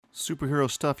Superhero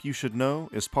Stuff You Should Know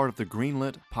is part of the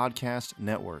Greenlit Podcast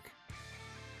Network.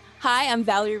 Hi, I'm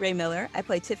Valerie Ray Miller. I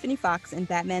play Tiffany Fox in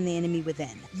Batman the Enemy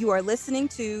Within. You are listening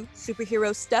to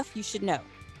Superhero Stuff You Should Know.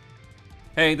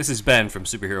 Hey, this is Ben from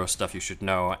Superhero Stuff You Should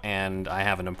Know, and I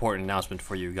have an important announcement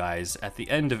for you guys. At the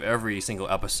end of every single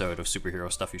episode of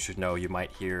Superhero Stuff You Should Know, you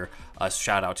might hear us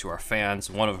shout out to our fans,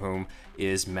 one of whom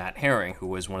is Matt Herring, who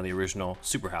was one of the original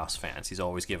Superhouse fans. He's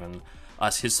always given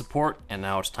us his support, and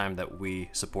now it's time that we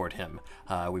support him.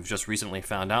 We've just recently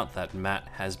found out that Matt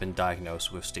has been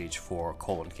diagnosed with stage 4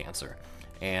 colon cancer.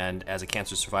 And as a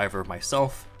cancer survivor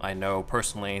myself, I know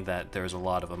personally that there's a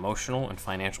lot of emotional and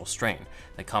financial strain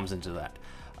that comes into that.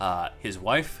 His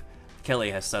wife,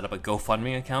 Kelly, has set up a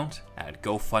GoFundMe account at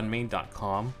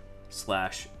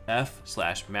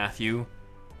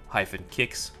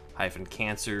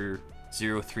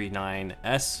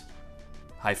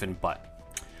gofundme.com/f/Matthew-kicks-cancer039s-butt.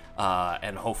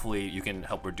 And hopefully you can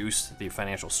help reduce the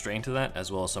financial strain to that,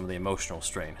 as well as some of the emotional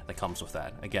strain that comes with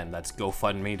that. Again, that's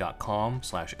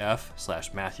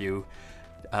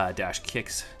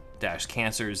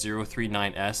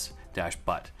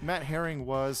gofundme.com/f/Matthew-kicks-cancer039s-butt. Matt Herring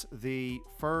was the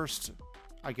first,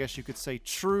 I guess you could say,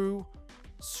 true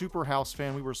Superhouse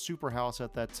fan. We were Superhouse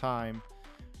at that time.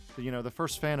 The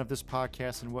first fan of this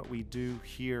podcast and what we do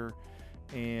here,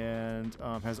 and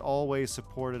has always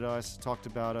supported us, talked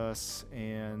about us,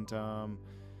 and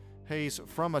he's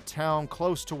from a town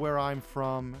close to where I'm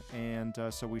from, and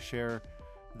so we share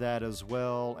that as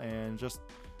well, and just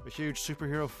a huge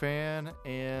superhero fan,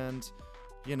 and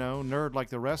nerd like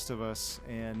the rest of us,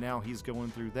 and now he's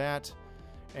going through that.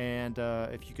 And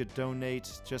if you could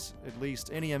donate just at least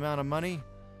any amount of money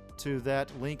to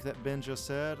that link that Ben just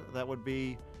said, that would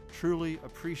be truly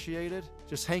appreciated.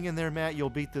 Just hang in there, Matt. You'll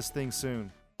beat this thing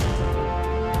soon.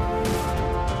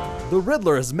 The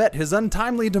Riddler has met his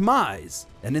untimely demise,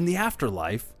 and in the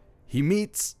afterlife, he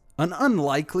meets an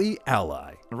unlikely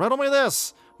ally. Riddle me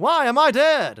this. Why am I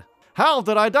dead? How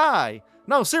did I die?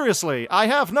 No, seriously, I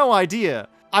have no idea.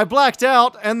 I blacked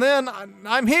out, and then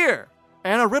I'm here.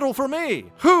 And a riddle for me.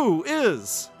 Who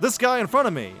is this guy in front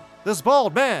of me? This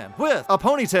bald man with a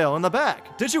ponytail in the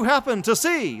back. Did you happen to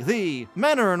see the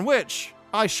manner in which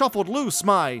I shuffled loose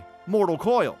my mortal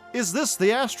coil? Is this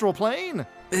the astral plane?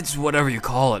 It's whatever you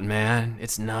call it, man.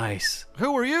 It's nice.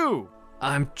 Who are you?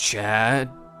 I'm Chad.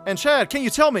 And Chad, can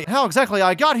you tell me how exactly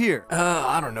I got here?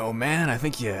 I don't know, man. I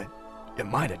think you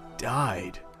might have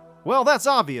died. Well, that's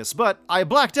obvious, but I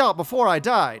blacked out before I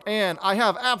died, and I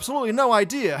have absolutely no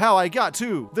idea how I got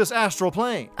to this astral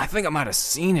plane. I think I might have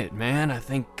seen it, man. I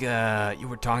think you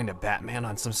were talking to Batman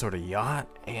on some sort of yacht,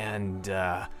 and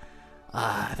I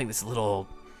think this little...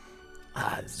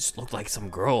 it just looked like some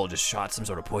girl just shot some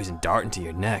sort of poison dart into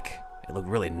your neck. It looked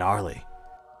really gnarly.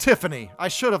 Tiffany, I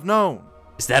should have known.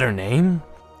 Is that her name?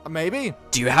 Maybe.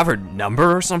 Do you have her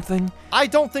number or something? I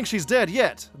don't think she's dead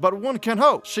yet, but one can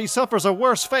hope she suffers a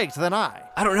worse fate than I.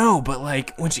 I don't know, but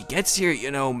when she gets here,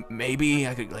 maybe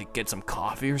I could get some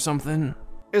coffee or something.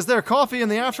 Is there coffee in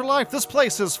the afterlife? This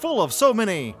place is full of so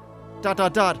many...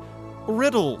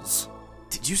 riddles.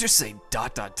 Did you just say ...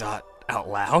 out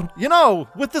loud?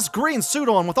 With this green suit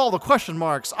on with all the question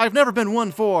marks, I've never been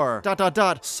one for...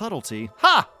 subtlety.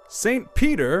 Ha! St.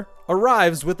 Peter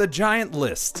arrives with a giant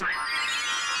list.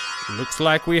 Looks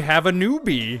like we have a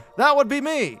newbie. That would be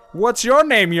me. What's your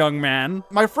name, young man?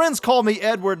 My friends call me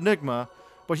Edward Nigma,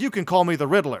 but you can call me the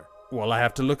Riddler. Well, I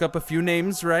have to look up a few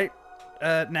names right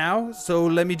now, so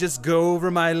let me just go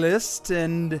over my list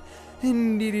and...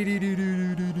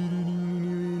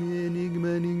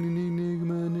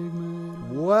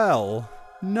 Well,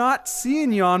 not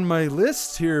seeing you on my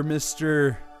list here,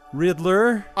 Mr.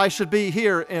 Riddler. I should be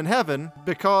here in heaven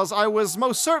because I was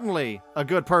most certainly a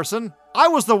good person. I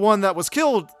was the one that was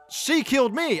killed. She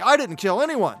killed me. I didn't kill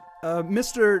anyone.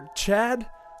 Mr. Chad,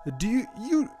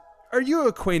 are you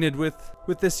acquainted with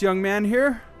this young man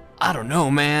here? I don't know,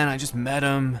 man. I just met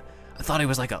him. I thought he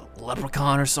was like a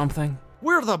leprechaun or something.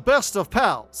 We're the best of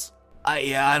pals.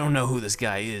 I don't know who this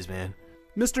guy is, man.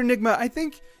 Mr. Nigma, I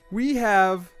think we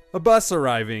have a bus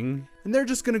arriving, and they're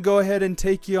just gonna go ahead and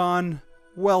take you on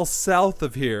south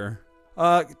of here.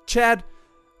 Chad,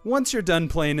 once you're done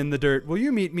playing in the dirt, will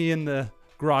you meet me in the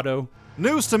grotto?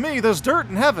 News to me, there's dirt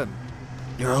in heaven.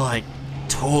 You're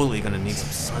totally gonna need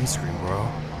some sunscreen, bro.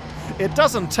 It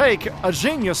doesn't take a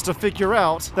genius to figure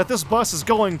out that this bus is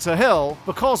going to hell,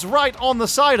 because right on the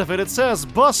side of it says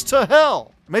bus to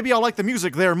hell. Maybe I'll like the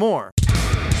music there more.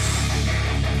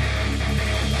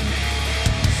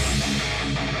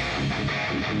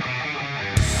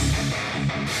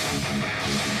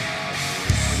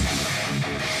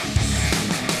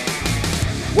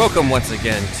 Welcome once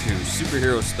again to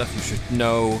Superhero Stuff You Should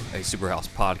Know, a Superhouse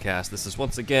podcast. This is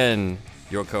once again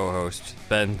your co-host,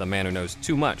 Ben, the man who knows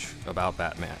too much about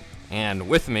Batman. And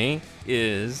with me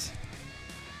is...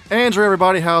 Andrew,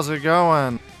 everybody, how's it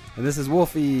going? And this is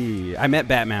Wolfie. I met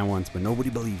Batman once, but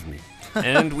nobody believes me.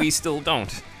 And we still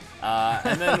don't.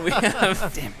 And then we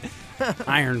have... Damn it.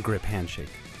 Iron grip handshake.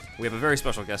 We have a very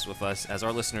special guest with us. As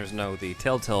our listeners know, the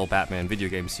Telltale Batman video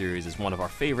game series is one of our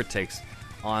favorite takes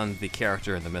on the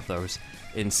character and the mythos.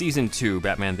 In Season 2,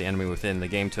 Batman the Enemy Within, the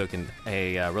game took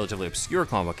a relatively obscure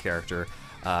comic character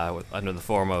under the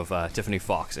form of Tiffany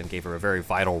Fox and gave her a very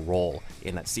vital role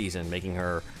in that season, making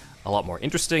her a lot more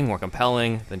interesting, more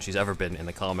compelling than she's ever been in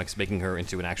the comics, making her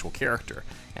into an actual character.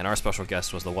 And our special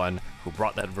guest was the one who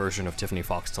brought that version of Tiffany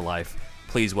Fox to life.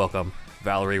 Please welcome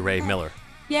Valerie Ray Miller.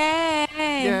 Yay!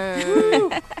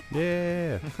 Yay!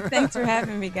 Yeah. Thanks for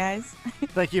having me, guys.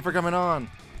 Thank you for coming on.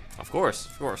 Of course.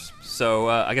 So,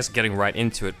 I guess getting right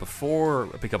into it, before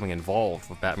becoming involved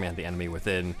with Batman the Enemy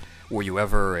Within, were you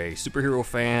ever a superhero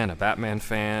fan, a Batman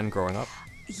fan growing up?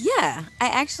 Yeah,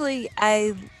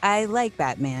 I like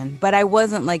Batman, but I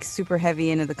wasn't like super heavy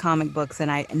into the comic books,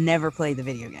 and I never played the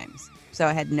video games, so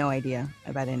I had no idea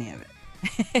about any of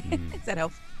it. Does that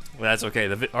help? Well, that's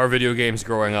okay. Our video games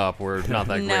growing up were not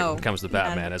that great when it comes to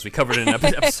Batman, as we covered in an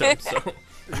episode. So.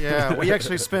 Yeah, we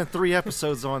actually spent 3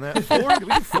 episodes on that. 4? Did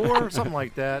we do 4? Something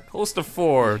like that. Close to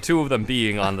 4, 2 of them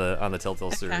being on the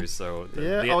Telltale series. So 2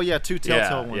 Telltale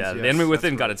ones. Yeah, yes, The Enemy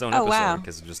Within right. got its own Oh, episode wow.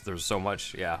 because there's so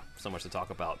much to talk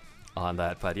about on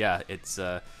that. But yeah, it's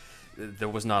there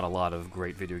was not a lot of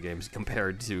great video games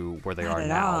compared to where they Not are at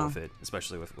now all. with it,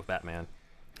 especially with Batman.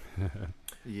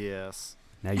 Yes.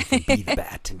 Now you can be the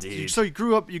Bat. Indeed. So you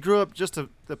grew up just to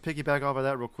piggyback off of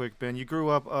that real quick, Ben. You grew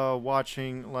up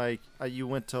watching you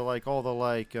went to all the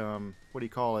what do you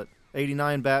call it?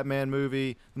 89 Batman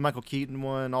movie, the Michael Keaton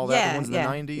one, all that, the ones in the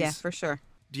 90s. Yeah, for sure.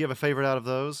 Do you have a favorite out of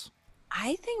those?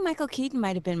 I think Michael Keaton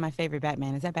might have been my favorite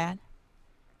Batman. Is that bad?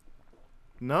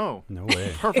 No. No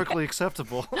way. Perfectly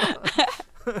acceptable.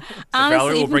 Honestly,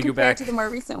 Valerie will even bring you compared back. to the more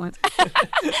recent ones.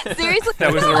 Seriously?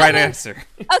 That was No, the right I mean- answer.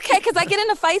 Okay, because I get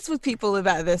into fights with people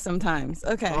about this sometimes.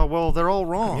 Okay. Oh, well, they're all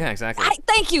wrong. Yeah, exactly.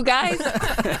 Thank you, guys.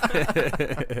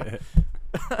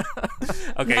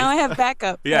 Okay. Now I have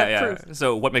backup. I have Yeah. proof.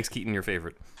 So, what makes Keaton your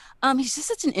favorite? He's just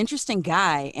such an interesting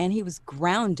guy, and he was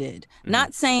grounded. Mm-hmm.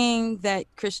 Not saying that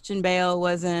Christian Bale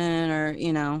wasn't, or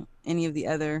any of the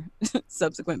other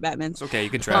subsequent Batmans. It's okay. You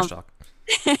can trash talk.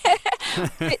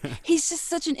 But he's just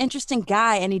such an interesting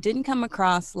guy, and he didn't come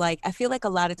across like, I feel like a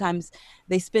lot of times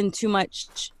they spend too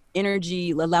much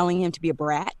energy allowing him to be a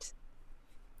brat.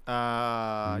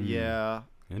 Yeah.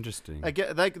 Interesting. I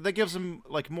get that gives him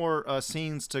more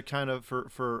scenes to kind of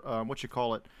for what you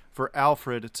call it, for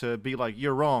Alfred to be like,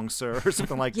 "You're wrong, sir," or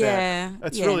something like Yeah, that.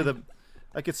 That's yeah. really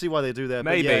I could see why they do that.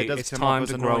 Maybe but yeah, it does it's come time off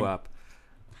to as grow annoying. up.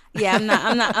 Yeah,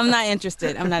 I'm not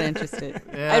interested. I'm not interested.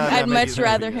 Yeah, I'd maybe- much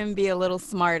rather maybe, yeah. him be a little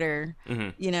smarter.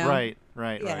 Mm-hmm. Right.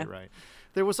 Yeah.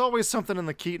 There was always something in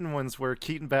the Keaton ones where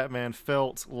Keaton Batman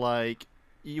felt like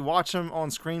you watch him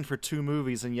on screen for 2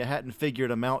 movies and you hadn't figured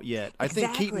him out yet. I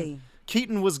think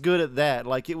Keaton was good at that.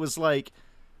 It was like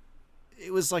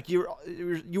you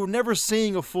were never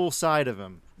seeing a full side of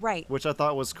him, Right. which I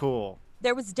thought was cool.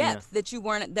 There was depth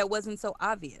that wasn't so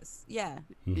obvious. Yeah.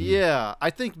 Yeah, I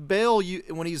think Bale,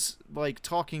 when he's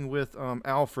talking with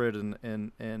Alfred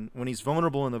and when he's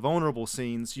vulnerable in the vulnerable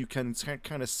scenes, you can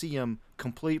kind of see him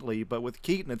completely. But with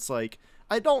Keaton, it's like,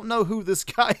 I don't know who this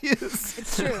guy is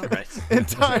It's true.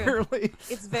 entirely.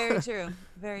 It's very true.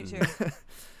 Very true.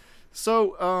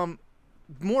 So,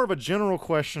 more of a general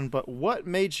question, but what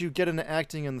made you get into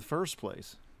acting in the first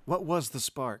place? What was the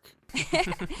spark?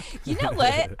 You know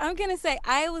what? I'm going to say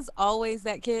I was always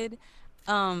that kid.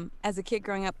 As a kid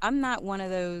growing up, I'm not one of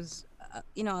those,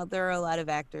 there are a lot of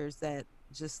actors that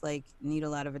just need a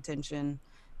lot of attention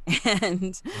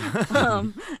and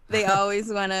they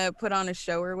always want to put on a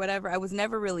show or whatever. I was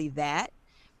never really that,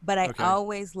 but I Okay.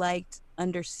 always liked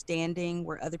understanding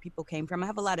where other people came from. I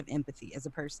have a lot of empathy as a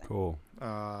person. Cool.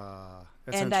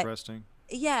 That's And interesting.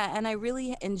 Yeah, and I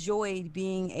really enjoyed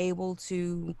being able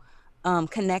to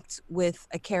connect with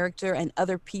a character and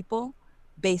other people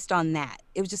based on that.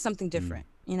 It was just something different,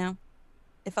 It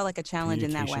felt like a challenge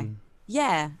in that way. Communication.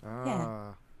 Yeah,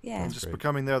 Ah. yeah. And just great.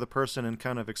 becoming the other person and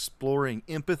kind of exploring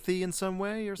empathy in some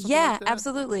way or something Yeah, like that?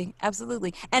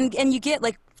 absolutely. And you get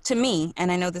to me,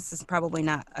 and I know this is probably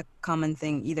not a common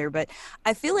thing either, but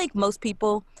I feel like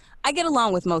I get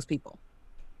along with most people.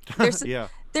 There's Yeah.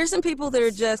 there's some people that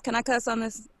are just, can I cuss on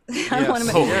this? I Yes. don't want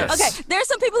to Oh, yes. Okay, there's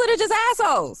some people that are just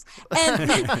assholes.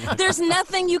 And there's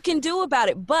nothing you can do about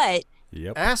it. But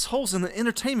Yep. assholes in the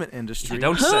entertainment industry. You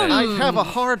don't say. I have a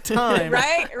hard time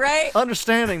right.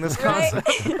 understanding this concept.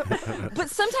 Right. But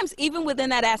sometimes even within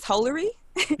that assholery,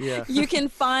 Yeah. you can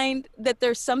find that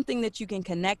there's something that you can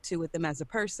connect to with them as a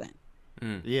person.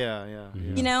 Yeah.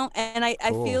 You know, and I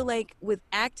Cool. feel like with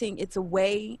acting, it's a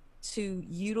way to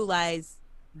utilize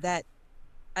that.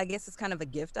 I guess it's kind of a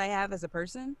gift I have as a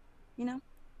person, you know?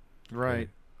 Right.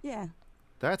 Yeah.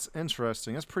 That's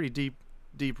interesting. That's pretty deep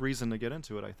reason to get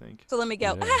into it, I think. So let me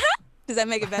go. Yeah. Does that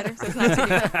make it better? So it's not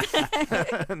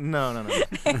too deep. No.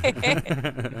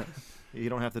 You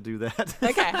don't have to do that.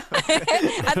 Okay.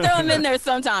 I throw them in there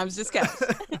sometimes just cause.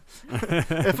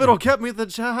 If it'll get me the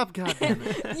job,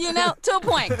 goddammit. You know, to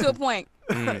a point.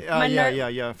 My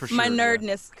Yeah, for sure. My yeah.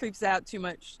 nerdness creeps out too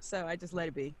much, so I just let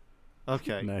it be.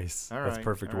 Okay. Nice. All That's right,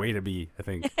 perfect all way right. to be. I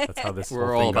think that's how this.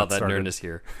 We're whole all thing about got that started. nerdness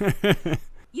here.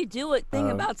 You do a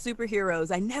thing about superheroes.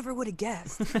 I never would have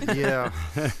guessed. Yeah.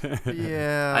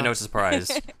 Yeah. I know it's a surprise.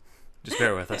 Just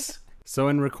bear with us. So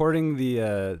in recording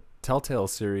the Telltale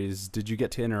series, did you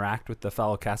get to interact with the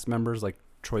fellow cast members like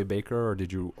Troy Baker, or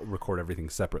did you record everything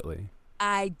separately?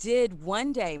 I did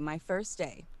one day, my first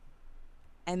day.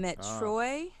 I met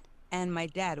Troy and my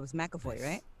dad. It was McAvoy,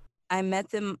 right? I met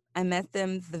them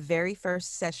the very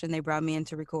first session they brought me in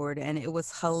to record, and it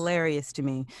was hilarious to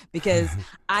me because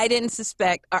I didn't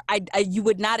suspect, or you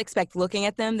would not expect looking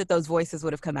at them that those voices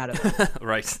would have come out of them.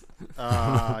 Right.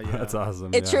 Yeah. That's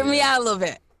awesome. It tripped me out a little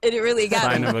bit. It really got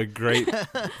Sign me. of a great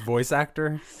voice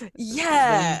actor.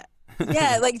 Yeah.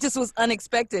 Yeah, like just was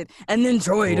unexpected. And then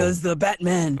Troy does the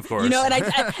Batman. Of course. You know, and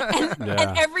Yeah.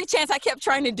 and every chance I kept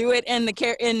trying to do it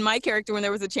in my character when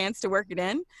there was a chance to work it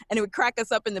in, and it would crack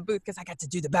us up in the booth because I got to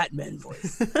do the Batman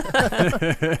voice.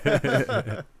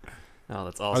 Oh,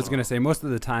 that's I awesome. was gonna say most of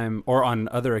the time, or on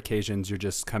other occasions, you're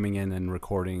just coming in and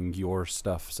recording your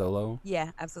stuff solo.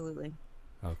 Yeah, absolutely.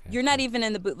 Okay. You're not even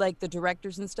in the booth, like the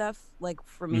directors and stuff, like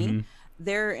for me, Mhm.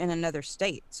 they're in another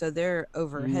state. So they're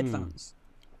over headphones.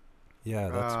 Yeah,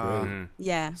 that's great. Mhm.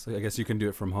 Yeah. So I guess you can do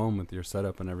it from home with your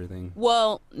setup and everything.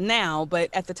 Well, now, but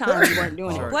at the time we weren't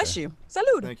doing Sorry. it. Bless you.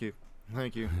 Salud. Thank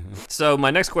you. So my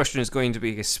next question is going to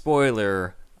be a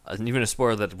spoiler, even a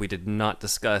spoiler that we did not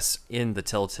discuss in the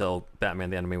Telltale Batman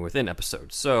the Animated Within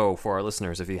episode. So for our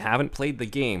listeners, if you haven't played the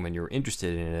game and you're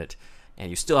interested in it, and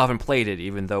you still haven't played it,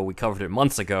 even though we covered it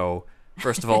months ago,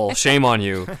 first of all, shame on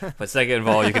you. But second of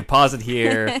all, you can pause it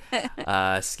here,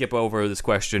 skip over this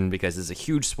question because it's a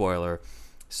huge spoiler.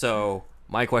 So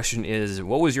my question is,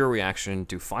 what was your reaction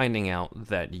to finding out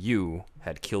that you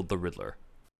had killed the Riddler?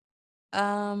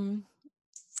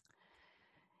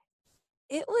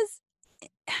 It was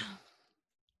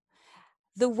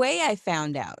the way I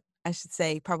found out, I should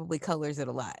say, probably colors it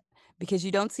a lot because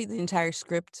you don't see the entire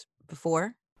script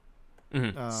before.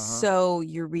 So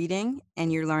you're reading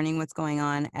and you're learning what's going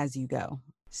on as you go.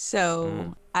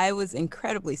 So I was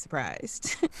incredibly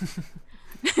surprised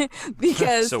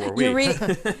because So were we. you're reading,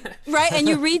 right? And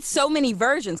you read so many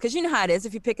versions because you know how it is.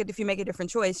 If you make a different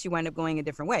choice, you wind up going a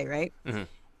different way, right?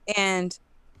 And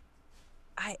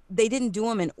they didn't do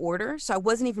them in order, so I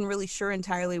wasn't even really sure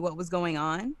entirely what was going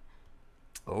on.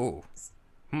 Oh.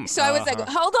 So I was like,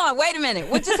 hold on, wait a minute.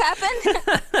 What just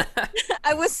happened?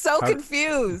 I was so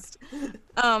confused.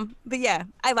 But yeah,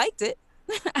 I liked it.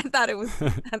 I thought it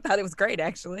was great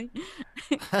actually.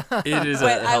 It is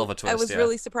But a hell of a twist. I was yeah.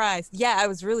 really surprised. Yeah, I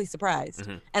was really surprised.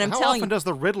 And I'm How telling often you, does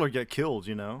the Riddler get killed,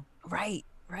 you know? right.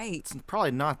 It's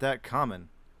probably not that common.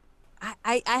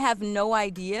 I have no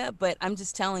idea, but I'm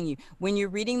just telling you, when you're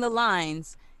reading the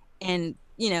lines and,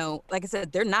 you know, like I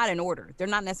said, they're not in order. They're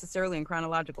not necessarily in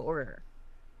chronological order.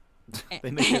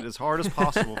 They make it as hard as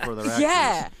possible for their actors.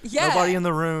 Yeah. Nobody in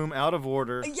the room, out of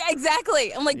order. Yeah,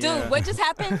 exactly. I'm like, dude, Yeah. what just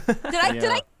happened? Did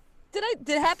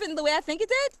it happen the way I think it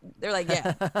did? They're like,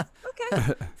 yeah.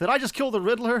 Okay. Did I just kill the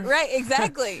Riddler? Right,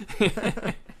 exactly.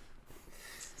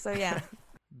 So yeah.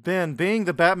 Ben, being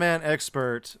the Batman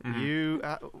expert, you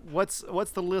what's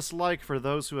the list like for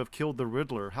those who have killed the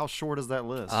Riddler? How short is that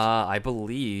list? I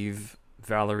believe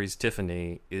Valerie's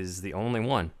Tiffany is the only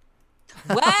one.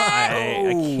 What? I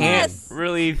can't Yes.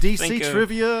 really DC think of,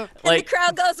 trivia, And the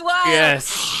crowd goes wild.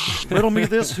 Yes. riddle me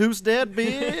this, who's dead,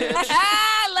 bitch?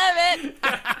 I love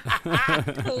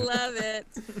it. Love it.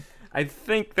 I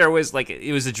think there was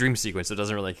it was a dream sequence, so it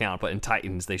doesn't really count. But in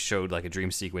Titans, they showed like a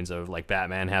dream sequence of like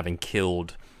Batman having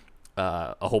killed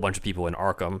a whole bunch of people in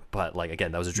Arkham. But like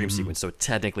again, that was a dream sequence, so it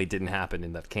technically didn't happen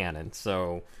in that canon.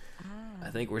 So I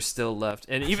think we're still left,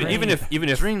 and even if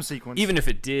Dream sequence. even if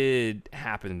it did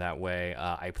happen that way,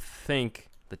 I think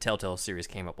the Telltale series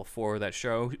came up before that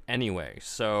show anyway.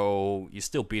 So you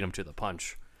still beat them to the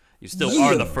punch. You still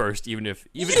are the first, even if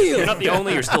you're not the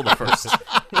only, you're still the first.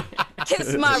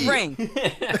 Kiss my ring,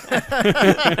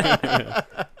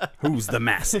 Who's the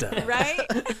master? right?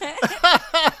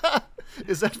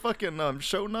 Is that fucking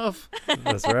Show Enough?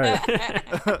 That's right.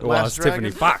 Well, Last it's Tiffany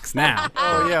Dragon? Fox now.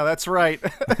 Oh yeah, that's right.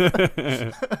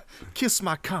 Kiss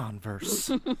my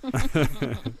Converse.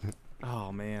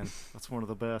 Oh man, that's one of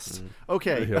the best.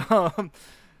 Okay, Yeah.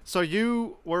 So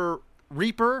you were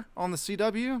Reaper on the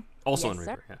CW, Also Yes, in sir.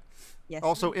 Reaper, yeah. Yes.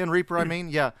 also in Reaper. I mean,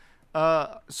 yeah.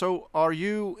 So are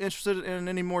you interested in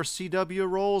any more CW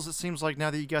roles? It seems like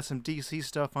now that you got some DC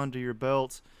stuff under your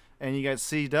belt and you got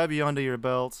CW under your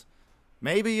belt,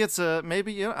 maybe it's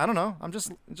maybe I don't know. I'm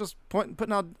just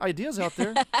putting out ideas out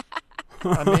there.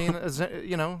 I mean, is it,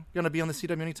 going to be on the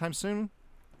CW anytime soon?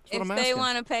 That's what If I'm they asking.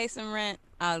 want to pay some rent,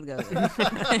 I'll go.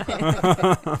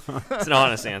 It's an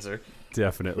honest answer.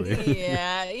 Definitely.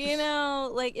 Yeah,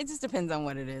 like it just depends on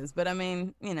what it is. But I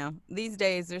mean, these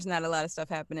days there's not a lot of stuff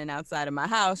happening outside of my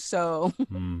house, so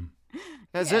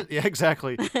Has Yeah. it? Yeah,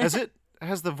 exactly. Has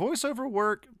the voiceover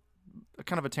work?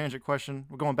 Kind of a tangent question.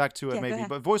 We're going back to it Yeah, go maybe, ahead.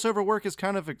 but voiceover work has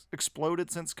kind of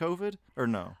exploded since COVID, or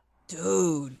no?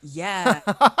 dude, yeah,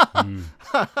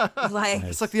 like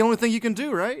It's like the only thing you can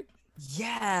do, right?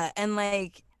 yeah, and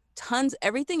like tons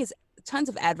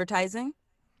of advertising.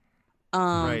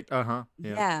 Right. Yeah.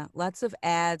 Yeah, lots of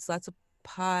ads, lots of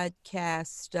podcast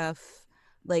stuff,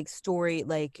 like story,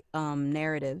 like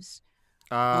narratives.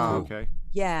 Ah, Cool. okay.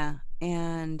 Yeah,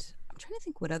 and I'm trying to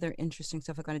think what other interesting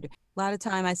stuff I'm gonna do. A lot of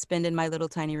time I spend in my little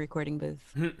tiny recording booth.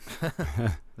 At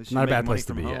least Not you're a bad making money place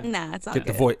to from be, home. Nah, it's all Get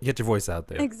good. get your voice out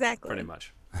there. Exactly. Pretty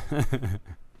much.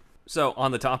 So,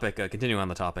 on the topic, continuing on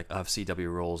the topic of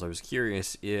CW roles, I was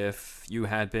curious if you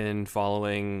had been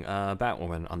following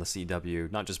Batwoman on the CW,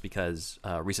 not just because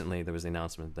recently there was the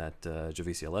announcement that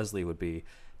Javicia Leslie would be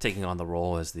taking on the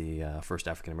role as the first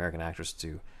African American actress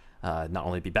to not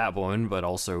only be Batwoman, but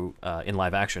also in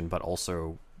live action, but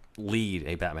also lead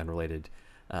a Batman-related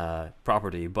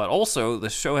property. But also, the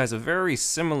show has a very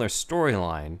similar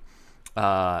storyline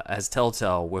as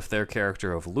Telltale with their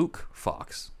character of Luke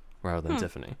Fox rather than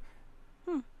Tiffany.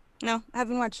 No, I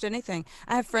haven't watched anything.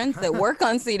 I have friends that work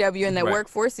on CW and that Right. work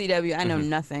for CW. I know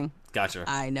nothing. Gotcha.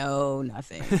 I know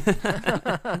nothing.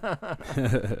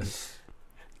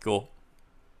 Cool.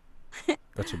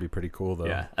 That should be pretty cool, though.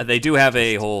 Yeah, they do have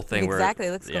a whole thing Exactly,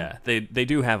 where looks cool. yeah, they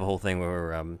do have a whole thing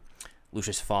where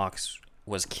Lucius Fox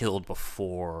was killed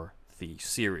before the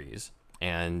series,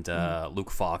 and Luke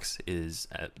Fox is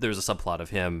there's a subplot of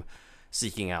him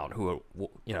seeking out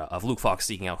of Luke Fox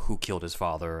seeking out who killed his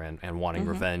father and wanting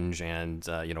revenge and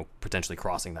potentially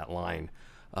crossing that line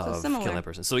of similar. killing that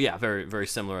person. So yeah, very very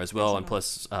similar as well. And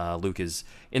plus, Luke is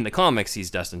in the comics, he's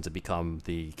destined to become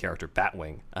the character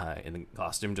Batwing in the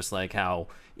costume, just like how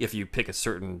if you pick a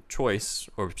certain choice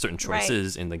or certain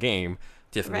choices in the game,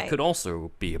 Tiffany Right. could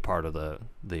also be a part of the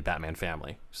Batman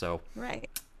family. So Right.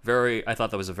 I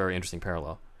thought that was a very interesting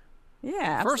parallel.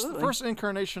 Yeah, absolutely. First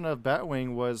incarnation of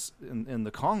Batwing was in the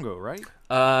Congo, right?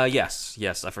 Yes.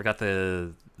 I forgot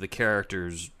the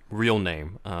character's real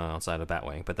name outside of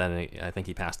Batwing, but then I think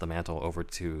he passed the mantle over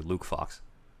to Luke Fox.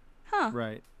 Huh.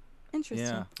 Right. Interesting.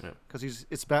 Yeah. Yeah. Because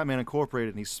it's Batman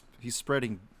Incorporated, and he's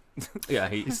spreading, Yeah,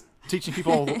 he's. teaching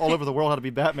people all over the world how to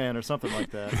be Batman or something like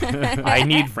that. I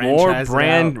need more Franchise it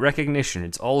brand out. recognition.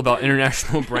 It's all about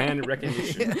international brand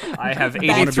recognition. I have Bat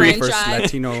I want to 83. be the first Franchise.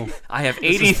 Latino. I have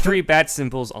 83 bat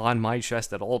symbols on my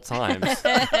chest at all times.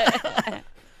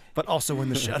 But also in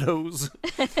the shadows.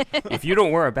 If you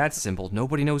don't wear a bat symbol,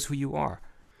 nobody knows who you are.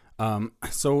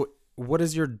 So, what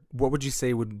would you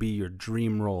say would be your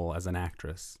dream role as an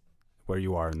actress, where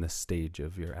you are in this stage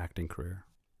of your acting career?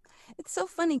 It's so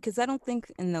funny because I don't think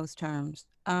in those terms.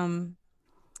 I've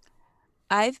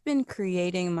been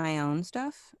creating my own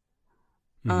stuff.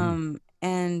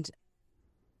 And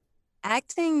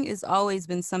acting has always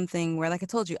been something where, like I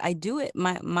told you, I do it.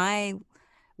 My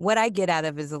what I get out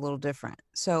of is a little different.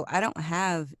 So I don't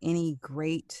have any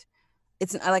great.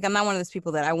 It's like I'm not one of those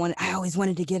people that I always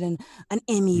wanted to get an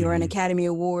Emmy or an Academy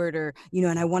Award or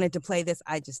and I wanted to play this.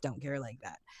 I just don't care like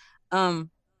that.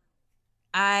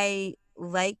 I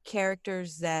like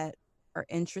characters that are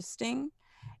interesting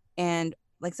and,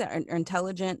 like I said, are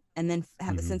intelligent and then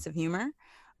have a sense of humor.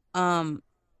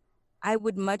 I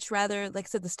would much rather, like I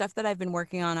said, the stuff that I've been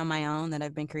working on my own, that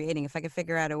I've been creating, if I could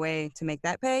figure out a way to make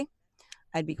that pay,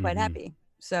 I'd be quite happy.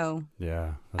 So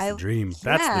Yeah, that's I- the dream.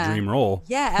 That's the yeah. dream role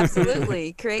yeah,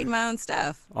 absolutely. Creating my own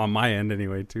stuff. on my end,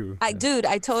 anyway, too. Dude,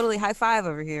 I totally high five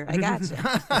over here. I got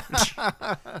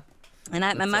you. And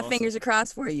my awesome. fingers are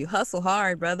crossed for you. Hustle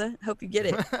hard, brother. Hope you get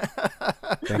it.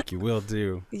 Thank you. Will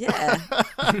do. Yeah.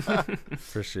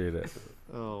 Appreciate it.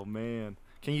 Oh man,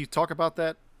 can you talk about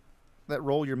that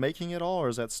role you're making at all, or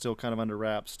is that still kind of under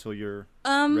wraps till you're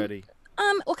ready?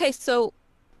 Okay, so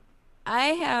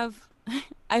I've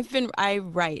been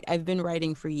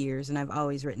writing for years, and I've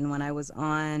always written. When I was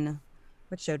on,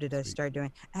 what show did I start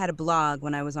doing? I had a blog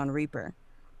when I was on Reaper,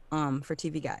 for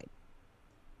TV Guide.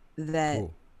 That,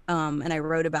 Cool. And I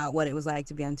wrote about what it was like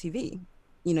to be on TV,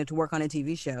 to work on a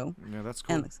TV show. Yeah, that's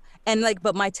cool. And like,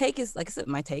 but my take is, like I said,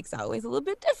 my take's always a little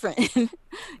bit different, because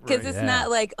Right. it's Yeah. not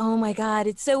like, oh my God,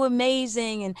 it's so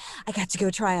amazing, and I got to go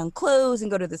try on clothes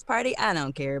and go to this party. I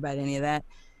don't care about any of that.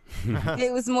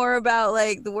 It was more about,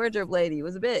 like, the wardrobe lady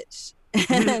was a bitch,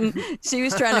 and she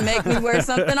was trying to make me wear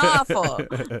something awful.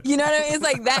 You know what I mean? It's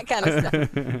like that kind of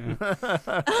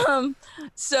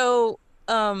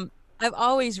stuff. I've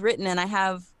always written, and I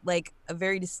have like a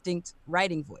very distinct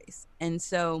writing voice. And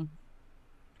so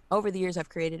over the years, I've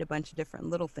created a bunch of different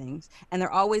little things, and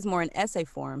they're always more in essay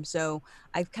form. So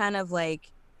I've kind of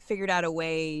like figured out a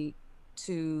way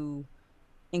to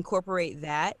incorporate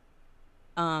that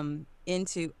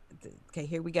into, okay,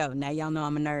 here we go. Now y'all know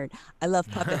I'm a nerd. I love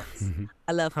puppets.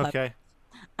 I love puppets. Okay.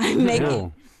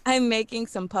 I'm making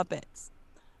some puppets.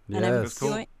 And I'm Yes.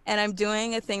 cool.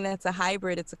 doing a thing that's a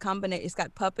hybrid. It's a combination. It's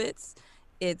got puppets,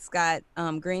 it's got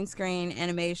green screen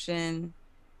animation,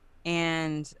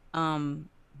 and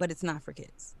but it's not for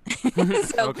kids.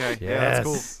 So Okay. Yeah, Yes. that's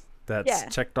cool. That's Yeah.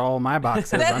 checked all my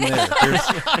boxes. I'm there.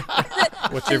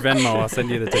 What's your Venmo? I'll send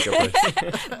you the ticket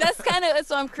price. that's kind of,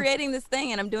 so I'm creating this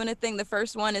thing, and I'm doing a thing. The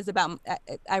first one is about,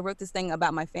 I wrote this thing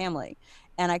about my family,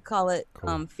 and I call it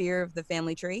Cool. Fear of the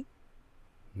Family Tree.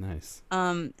 Nice.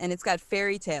 And it's got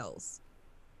fairy tales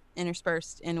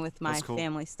interspersed in with my That's cool.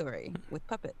 family story with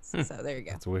puppets. So there you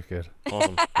go. That's wicked.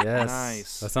 Awesome. Yes.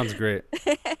 Nice. That sounds great.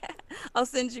 I'll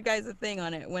send you guys a thing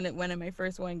on it when my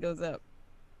first one goes up.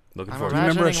 Looking I'm forward Do you to it.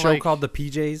 remember a Imagining, show like- called The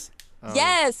PJs?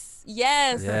 Yes.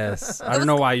 Yes. I It don't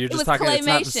know was- why you're it just was talking. It's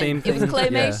not the claymation. same It thing. was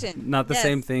claymation. Yeah, not the Yes.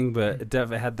 same thing, but it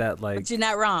definitely had that like. But you're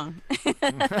not wrong.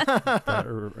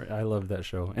 I love that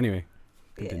show. Anyway,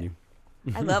 Yeah. continue.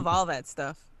 I love all that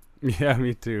stuff. Yeah,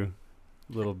 me too.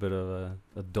 A little bit of a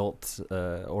adult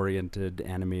oriented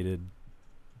animated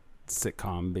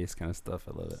sitcom based kind of stuff.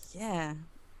 I love it. Yeah.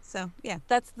 So yeah,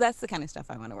 that's the kind of stuff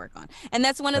I want to work on. And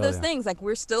that's one of Hell those yeah. things, like,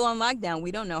 we're still on lockdown.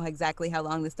 We don't know exactly how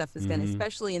long this stuff is going to, Mhm.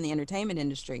 especially in the entertainment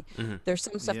industry. Mhm. There's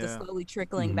some stuff that's Yeah. slowly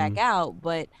trickling back out,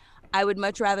 but I would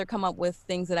much rather come up with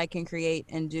things that I can create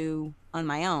and do on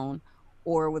my own,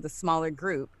 or with a smaller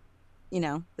group,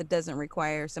 that doesn't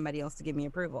require somebody else to give me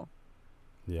approval.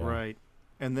 Yeah. Right.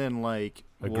 And then, like,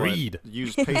 what, Agreed.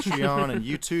 use Patreon and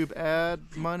YouTube ad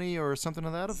money or something to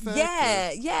that effect?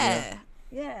 Yeah.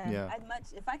 Yeah. I'd much,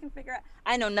 if I can figure out.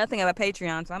 I know nothing about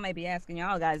Patreon, so I may be asking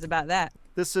y'all guys about that.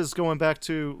 This is going back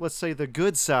to, let's say, the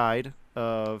good side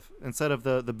of, instead of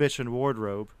the bitch and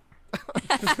wardrobe.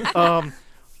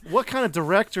 What kind of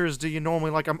directors do you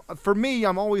normally like? For me,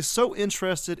 I'm always so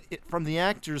interested from the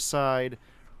actor's side.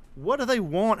 What do they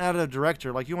want out of a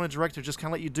director? Like, you want a director to just kind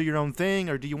of let you do your own thing,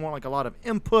 or do you want like a lot of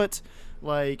input?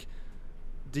 Like,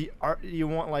 do you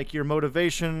want like your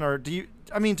motivation, or do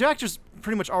actors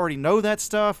pretty much already know that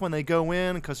stuff when they go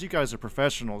in, because you guys are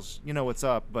professionals, you know what's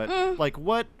up. But like,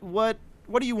 what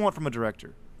do you want from a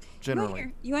director,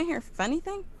 generally? You want to hear a funny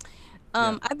thing?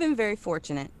 I've been very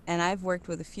fortunate, and I've worked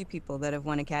with a few people that have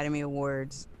won Academy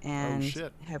Awards and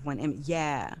shit. have won Emmy.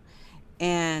 Yeah.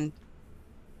 And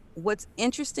what's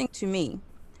interesting to me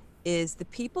is the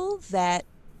people that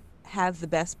have the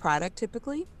best product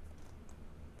typically,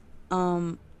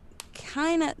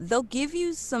 they'll give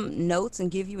you some notes and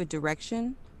give you a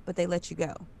direction, but they let you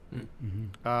go.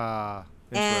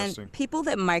 Interesting. And people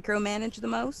that micromanage the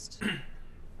most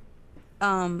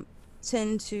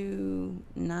tend to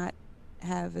not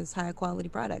have as high a quality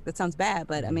product. That sounds bad,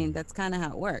 but I mean, that's kind of how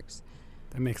it works.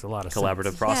 That makes a lot of Collaborative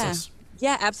sense. process.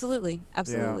 Yeah, absolutely.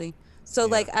 So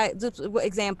like,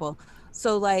 example.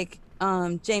 So like,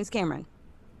 James Cameron.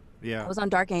 Yeah. I was on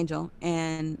Dark Angel,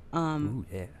 and Ooh,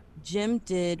 yeah. Jim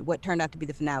did what turned out to be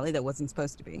the finale that wasn't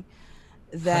supposed to be.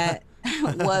 That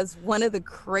was one of the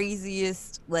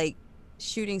craziest like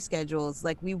shooting schedules.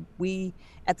 Like we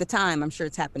at the time, I'm sure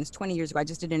it's happened, it's 20 years ago. I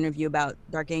just did an interview about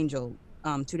Dark Angel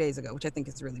 2 days ago, which I think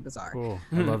is really bizarre. Cool.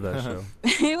 I love that show.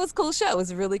 It was a cool show. It was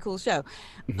a really cool show.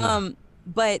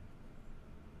 But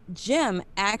Jim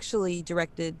actually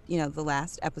directed, the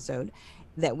last episode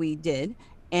that we did,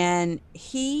 and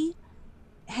he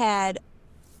had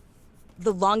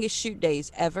the longest shoot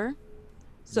days ever.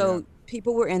 So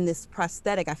people were in this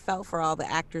prosthetic. I felt for all the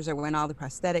actors that were in all the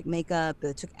prosthetic makeup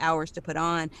that took hours to put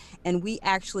on. And we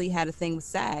actually had a thing with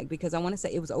SAG because I want to say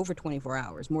it was over 24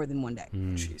 hours, more than one day.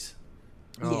 Jeez.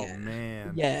 Oh Yeah.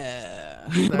 man. Yeah.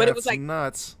 That's But it was like,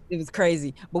 nuts. it was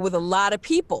crazy. But with a lot of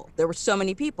people, there were so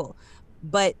many people.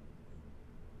 But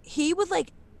he would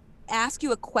like ask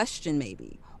you a question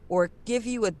maybe, or give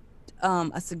you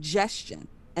a suggestion,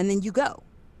 and then you go.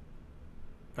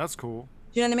 That's cool.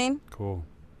 Do you know what I mean? Cool.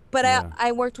 But Yeah.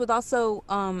 I worked with also,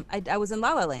 I was in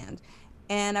La La Land,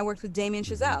 and I worked with Damien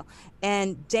Chazelle.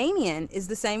 And Damien is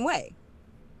the same way.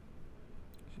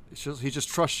 He just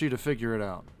trusts you to figure it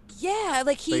out. Yeah,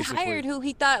 like he Basically. hired who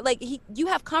he thought, like you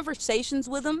have conversations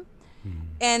with him,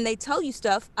 and they tell you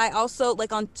stuff. I also,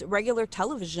 like on regular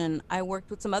television, I worked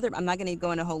with some other, I'm not going to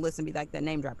go into a whole list and be like that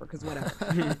name dropper, because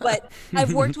whatever. But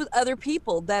I've worked with other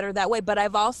people that are that way, but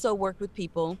I've also worked with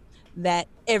people that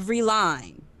every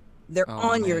line, they're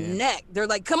Oh, on your man. neck. They're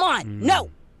like, come on, no.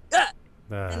 And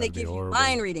they That'd be give you horrible.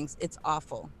 line readings. It's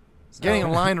awful. So- Getting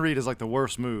a line read is like the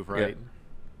worst move, right?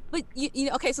 But you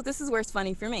know, okay, so this is where it's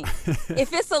funny for me.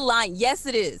 If it's a line, yes,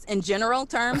 it is. In general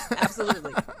terms,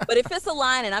 absolutely. But if it's a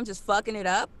line and I'm just fucking it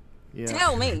up, Yeah.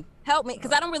 tell me, help me,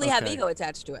 because I don't really have Okay. ego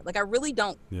attached to it. Like I really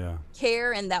don't Yeah.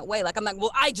 care in that way. Like I'm like,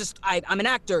 well, I'm an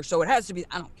actor, so it has to be.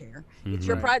 I don't care. It's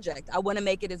your Right. project. I want to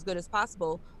make it as good as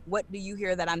possible. What do you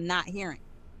hear that I'm not hearing?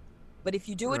 But if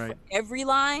you do it for Right. every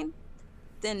line,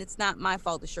 then it's not my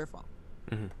fault. It's your fault.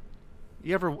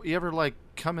 You ever like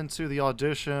come into the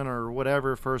audition or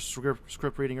whatever, first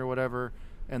script reading or whatever,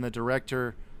 and the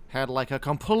director had like a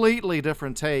completely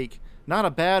different take, not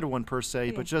a bad one per se,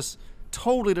 Yeah. but just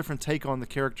totally different take on the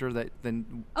character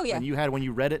than Oh, yeah. you had when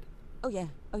you read it? Oh yeah.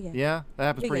 Oh yeah. Yeah, that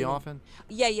happens Yeah, pretty yeah, yeah. often.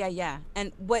 Yeah.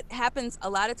 And what happens a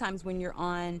lot of times when you're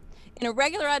in a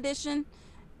regular audition,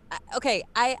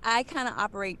 I kind of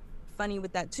operate funny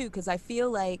with that too, because I feel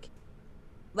like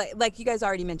you guys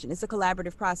already mentioned, it's a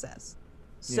collaborative process.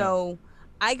 So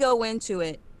I go into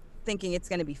it thinking it's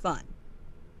going to be fun.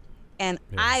 And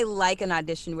Yeah. I like an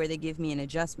audition where they give me an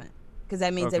adjustment, because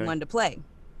that means they Okay. wanted to play.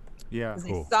 Yeah. 'Cause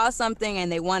Cool. they saw something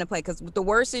and they want to play. Because the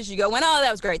worst is you go, oh,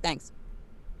 that was great, thanks.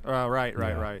 Right.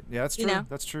 Yeah. Yeah, that's You true. know?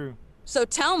 That's true. So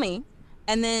tell me,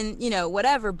 and then,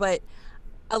 whatever. But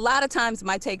a lot of times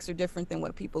my takes are different than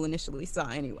what people initially saw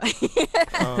anyway.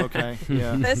 Oh, okay.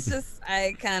 Yeah. That's just,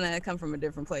 I kind of come from a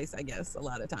different place, I guess, a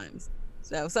lot of times.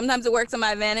 So sometimes it works to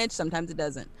my advantage, sometimes it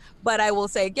doesn't. But I will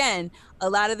say again, a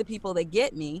lot of the people that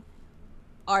get me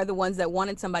are the ones that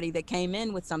wanted somebody that came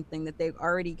in with something that they've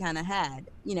already kind of had,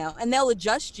 and they'll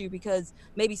adjust you because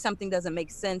maybe something doesn't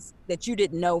make sense that you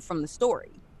didn't know from the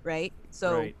story, right?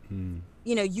 So, Right.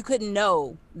 you couldn't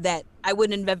know that. I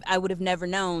would have never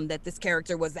known that this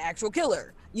character was the actual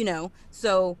killer,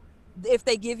 So if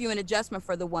they give you an adjustment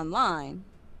for the one line,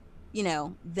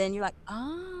 then you're like,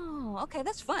 oh, okay,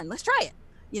 that's fun. Let's try it.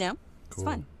 It's Cool.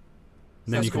 fun.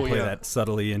 And then Sounds you can cool, play yeah. that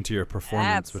subtly into your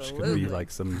performance, which could be Absolutely.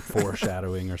 like some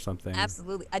foreshadowing or something.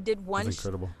 Absolutely. I did one. That's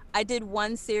incredible. I did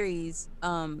one series,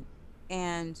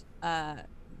 and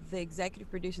the executive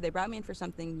producer, they brought me in for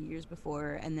something years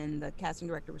before, and then the casting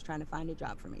director was trying to find a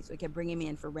job for me, so he kept bringing me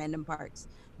in for random parts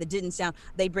that didn't sound.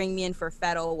 They bring me in for a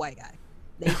fat old white guy.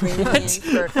 They bring me in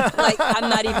for, like, I'm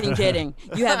not even kidding.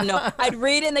 You have no. I'd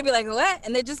read it and they'd be like, what?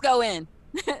 And they'd just go in.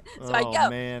 So I'd Oh go.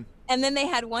 man. And then they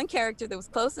had one character that was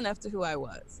close enough to who I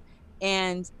was.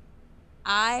 And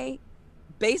I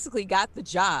basically got the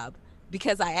job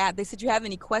because I asked, they said, you have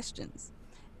any questions?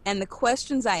 And the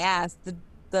questions I asked,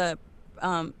 the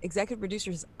executive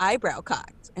producer's eyebrow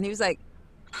cocked. And he was like,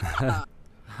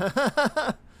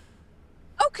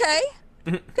 okay,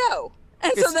 go.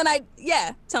 And so It's-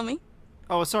 then tell me.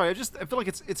 Oh, sorry. I feel like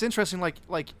it's interesting.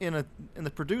 Like in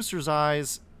the producer's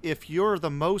eyes, if you're the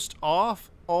most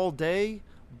off all day,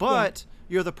 but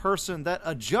you're the person that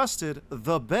adjusted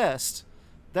the best,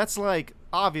 that's like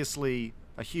obviously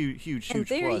a huge In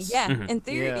theory, plus. yeah. In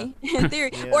theory, in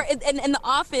theory, Yeah. or and the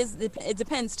off is, it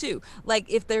depends too. Like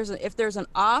if there's an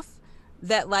off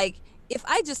that, like, if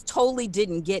I just totally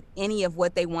didn't get any of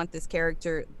what they want this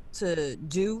character to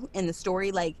do in the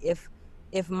story, like if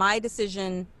my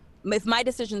decisions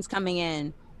coming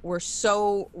in were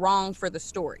so wrong for the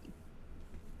story,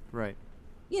 Right.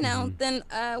 then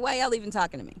why y'all even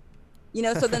talking to me?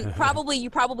 So then you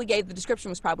probably gave the description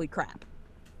was probably crap,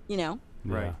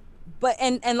 Right. Yeah. But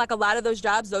and like a lot of those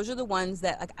jobs, those are the ones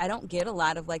that, like, I don't get a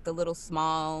lot of, like the little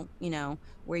small,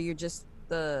 where you're just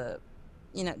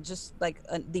just like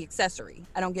the accessory.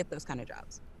 I don't get those kind of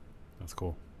jobs. That's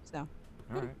cool. So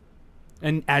All right.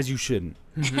 And as you shouldn't.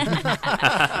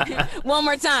 One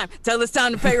more time. Tell us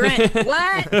time to pay rent.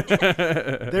 What?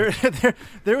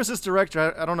 There was this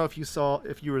director. I don't know if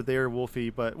you were there, Wolfie,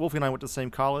 but Wolfie and I went to the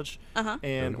same college,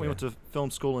 and we went to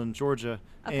film school in Georgia.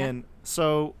 Okay. And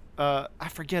so I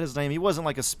forget his name. He wasn't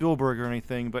like a Spielberg or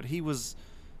anything, but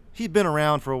he'd been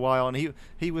around for a while, and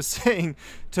he was saying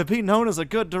to be known as a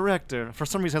good director. For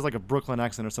some reason, he has like a Brooklyn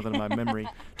accent or something in my memory.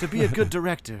 To be a good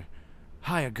director,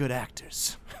 hire good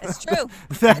actors. That's true.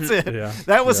 That's it. Yeah.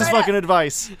 That was his Straight fucking up.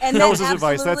 advice. And that was his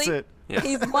advice. That's absolutely- it. Yeah.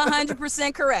 He's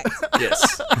 100% correct.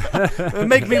 Yes.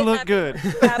 Make me look good.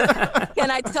 Can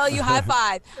I tell you, high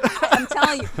five? I'm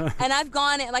telling you. And I've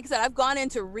gone in, like I said, I've gone in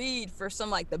to read for some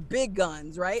like the big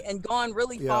guns, right? And gone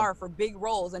really Yeah. far for big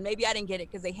roles. And maybe I didn't get it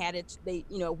because they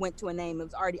went to a name that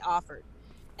was already offered.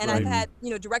 And I've Right.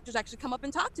 had, directors actually come up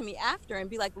and talk to me after and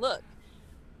be like, look,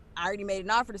 I already made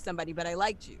an offer to somebody, but I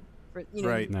liked you. For,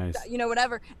 Right. Nice.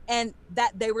 Whatever. And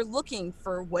that they were looking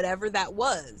for whatever that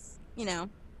was,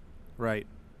 Right.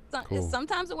 Cool.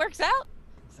 Sometimes it works out.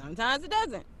 Sometimes it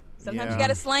doesn't. Sometimes Yeah. you got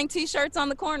to slang t-shirts on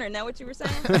the corner. Isn't that what you were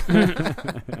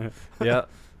saying? Yeah.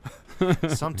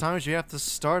 Sometimes you have to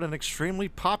start an extremely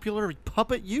popular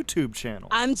puppet YouTube channel.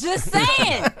 I'm just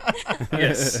saying.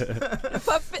 Yes.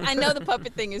 I know the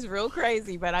puppet thing is real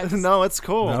crazy, but I just, No, it's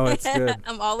cool. No, it's good.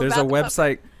 I'm all There's a about the puppet.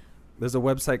 website. There's a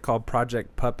website called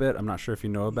Project Puppet. I'm not sure if you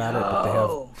know about it, but they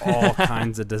No. have all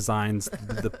kinds of designs.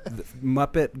 The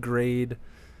Muppet grade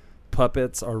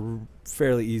puppets are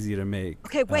fairly easy to make.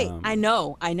 Okay, wait. Um, I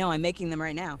know. I'm making them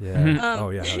right now. Yeah. Um, Oh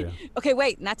yeah. Oh yeah. Okay,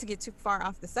 wait. Not to get too far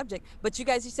off the subject, but you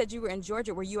said you were in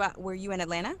Georgia. Were you in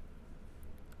Atlanta?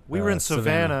 We were in Savannah.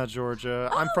 Savannah, Georgia.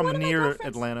 I'm Oh, from one of my near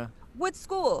girlfriends- Atlanta. What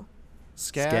school?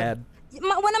 SCAD.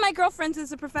 One of my girlfriends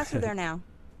is a professor there now.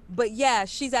 But yeah,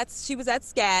 she was at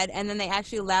SCAD, and then they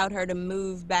actually allowed her to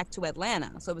move back to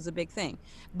Atlanta, so it was a big thing.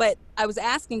 But I was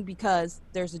asking because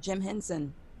there's a Jim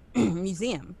Henson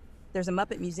museum. There's a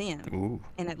Muppet Museum Ooh.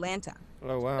 in Atlanta.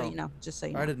 Oh wow. So, just so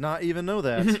you know. I did not even know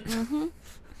that. Mm-hmm.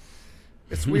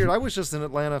 It's weird. I was just in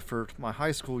Atlanta for my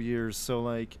high school years, so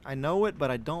like I know it,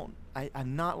 but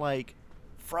I'm not like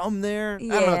from there. I don't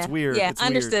know. It's weird. Yeah, It's weird.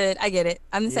 understood. I get it.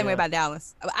 I'm the same way Yeah. about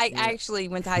Dallas. I Yeah. actually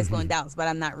went to high school in Dallas, but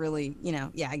I'm not really, yeah,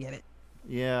 I get it.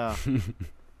 Yeah.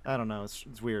 I don't know.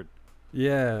 It's weird.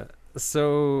 Yeah.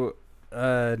 So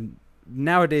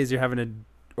nowadays you're having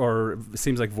or it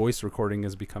seems like voice recording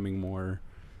is becoming more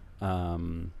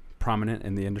prominent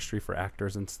in the industry for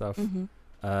actors and stuff.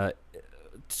 Mm-hmm.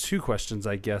 Two questions,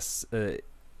 I guess.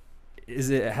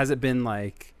 Has it been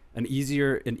like an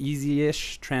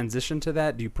easy-ish transition to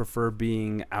that? Do you prefer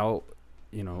being out,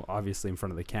 obviously in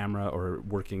front of the camera, or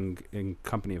working in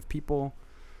company of people?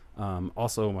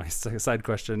 Also, my side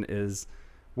question is,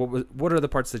 what are the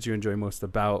parts that you enjoy most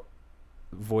about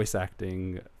voice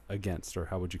acting against, or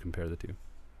how would you compare the two?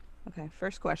 Okay,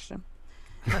 first question.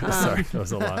 Sorry, that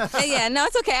was a lot. Yeah, no,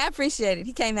 it's okay. I appreciate it.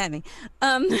 He came at me.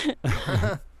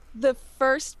 The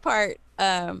first part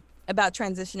about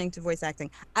transitioning to voice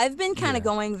acting, I've been kind of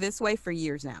Yeah. going this way for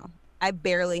years now. I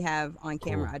barely have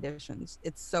on-camera auditions.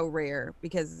 It's so rare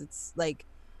because it's like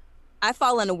I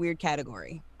fall in a weird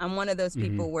category. I'm one of those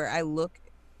people where I look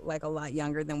like a lot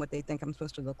younger than what they think I'm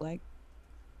supposed to look like.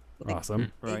 Like,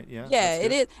 Awesome. Right. Yeah. yeah, that's it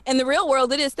good. is. In the real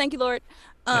world, it is. Thank you, Lord.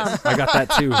 I got that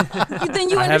too.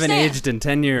 Then you I haven't understand. aged in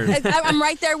 10 years. I'm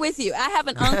right there with you. I have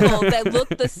an uncle that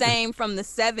looked the same from the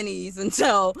 70s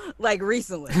until like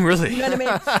recently. Really? You know what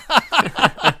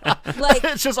I mean? Like,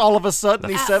 It's just all of a sudden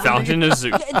he's 70. Fountain is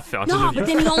fountain no, of but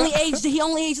then he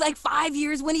only aged like 5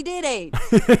 years when he did age.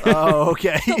 Oh,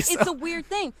 okay. So it's a weird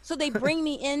thing. So they bring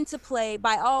me in to play.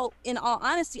 In all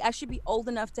honesty, I should be old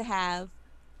enough to have,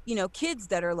 kids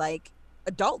that are like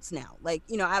adults now, like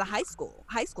out of high school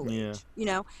Yeah.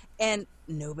 age, and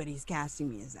nobody's casting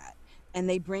me as that. And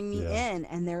they bring me in,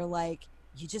 and they're like,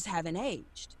 "You just haven't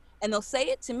aged." And they'll say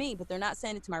it to me, but they're not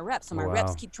saying it to my reps. So my reps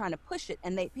Wow. keep trying to push it,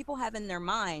 and people have in their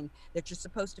mind that you're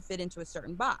supposed to fit into a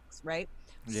certain box, right?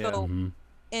 Yeah. So Mhm.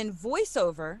 in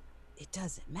voiceover, it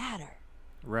doesn't matter.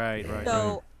 Right.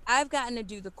 So I've gotten to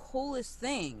do the coolest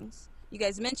things. You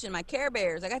guys mentioned my Care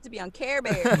Bears. I got to be on Care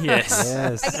Bears. Yes.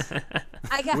 Yes. Which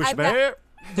I've got, bear?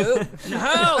 dude,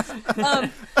 no.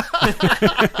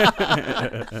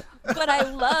 But I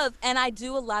love, and I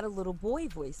do a lot of little boy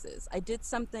voices. I did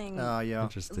something, Yeah.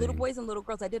 Interesting. little boys and little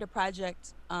girls. I did a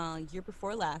project year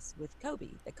before last with Kobe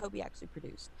that Kobe actually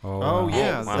produced. Oh, wow.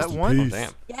 yeah. Wow. That Rest in one. peace.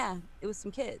 Damn. Yeah, it was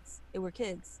some kids. It were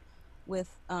kids with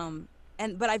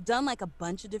but I've done like a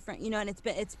bunch of different, and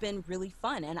it's been really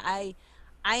fun, and I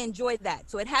enjoyed that.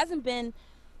 So it hasn't been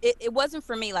it wasn't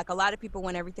for me. Like a lot of people,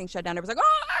 when everything shut down, it was like,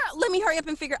 oh, let me hurry up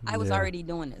and figure. I was Yeah. already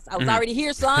doing this. I was already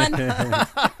here, son.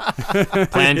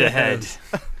 Planned ahead.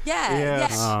 Yeah, Yeah. yeah.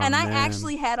 Oh, And I man.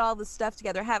 actually had all the stuff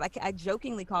together. I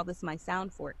jokingly call this my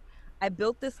sound fort. I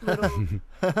built this little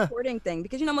recording thing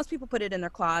because most people put it in their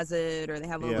closet or they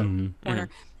have a Yeah. little Mhm. corner.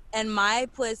 And my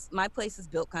place is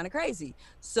built kind of crazy.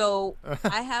 So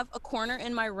I have a corner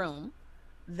in my room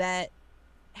that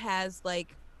has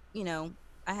like,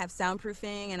 I have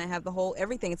soundproofing and I have the whole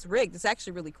everything. It's rigged. It's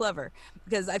actually really clever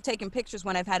because I've taken pictures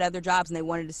when I've had other jobs and they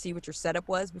wanted to see what your setup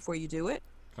was before you do it.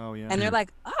 Oh yeah. And they're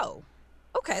like, oh,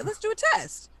 okay, let's do a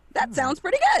test. That sounds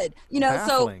pretty good. So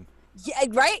Baffling. yeah,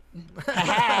 right?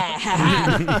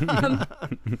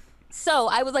 So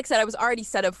I was, like I said, I was already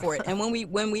set up for it. And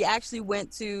when we actually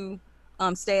went to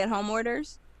stay at home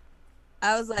orders,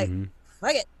 I was like, Mhm.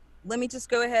 fuck it. Let me just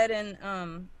go ahead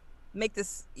and make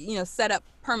this, set up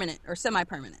permanent or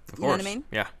semi-permanent. Of You know course. what I mean?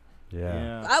 Yeah.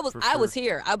 Yeah. I was for sure.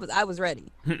 here. I was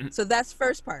ready. So that's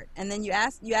first part. And then you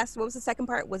asked what was the second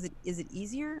part? Is it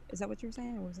easier? Is that what you were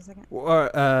saying? Or what was the second?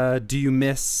 Or do you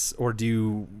miss, or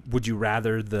would you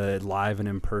rather the live and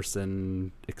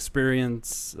in-person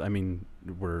experience? I mean,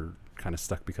 we're kind of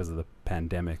stuck because of the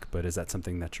pandemic, but is that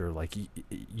something that you're like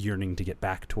yearning to get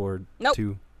back toward? Nope.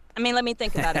 To? I mean, let me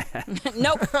think about it.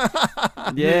 Nope.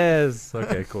 Yes.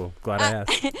 Okay, cool. Glad I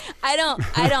asked. I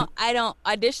don't.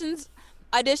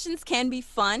 Auditions can be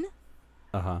fun.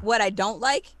 Uh-huh. What I don't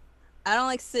like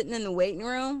sitting in the waiting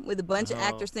room with a bunch of Oh.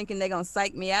 actors thinking they're going to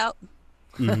psych me out.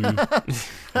 Mhm.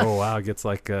 Oh, wow. It gets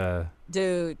like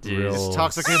Dude. real It's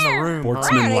toxic in the room. Huh?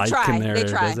 sportsman-like They try. in there, They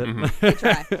try. does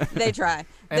it? They try.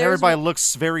 And There's everybody one-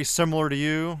 looks very similar to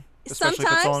you, especially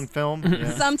if it's on film.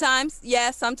 Yeah. Sometimes,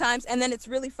 yeah, sometimes. And then it's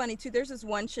really funny too. There's this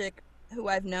one chick who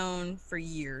I've known for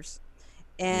years.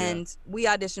 And we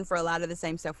auditioned for a lot of the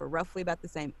same stuff. We're roughly about the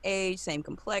same age, same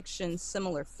complexion,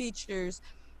 similar features.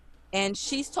 And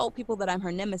she's told people that I'm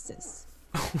her nemesis.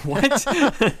 What?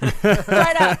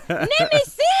 Straight up,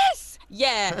 nemesis!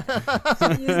 Yeah.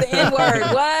 She used the N-word.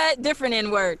 What? Different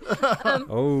N-word.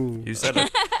 Oh. You said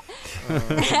it.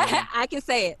 I can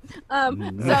say it. So,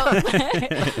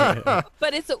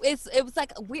 but it was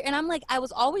like weird, and I'm like, I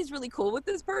was always really cool with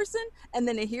this person, and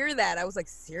then to hear that, I was like,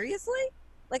 seriously?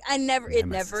 Like it never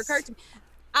occurred to me.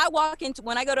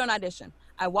 When I go to an audition,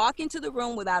 I walk into the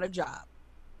room without a job.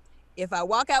 If I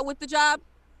walk out with the job,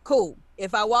 cool.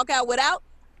 If I walk out without,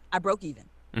 I broke even.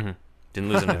 Didn't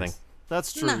lose anything.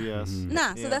 That's true. Nah. Yes.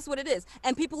 Nah, so Yeah. that's what it is.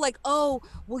 And people like, oh,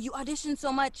 well, you audition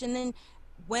so much, and then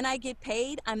when I get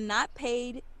paid, I'm not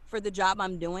paid for the job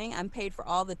I'm doing. I'm paid for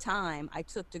all the time I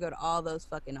took to go to all those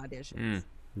fucking auditions.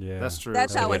 Yeah. That's true.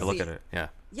 That's Good how way I to look see at it. Yeah.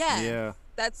 Yeah, Yeah.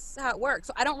 that's how it works.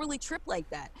 So I don't really trip like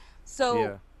that.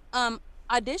 So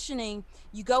auditioning,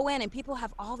 you go in and people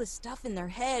have all this stuff in their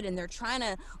head and they're trying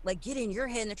to like get in your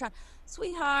head and they're trying,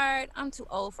 sweetheart, I'm too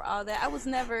old for all that. I was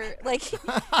never like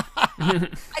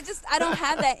I don't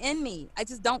have that in me. I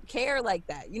just don't care like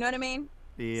that. You know what I mean?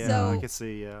 Yeah. So- I can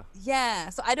see. Yeah. Yeah,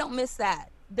 so I don't miss that.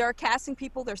 There's some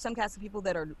casting people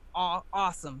that are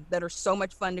awesome, that are so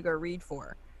much fun to go read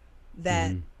for,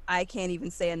 that I can't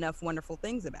even say enough wonderful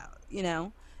things about,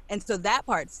 And so that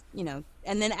part's, and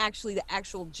then actually the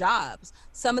actual jobs.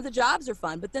 Some of the jobs are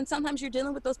fun, but then sometimes you're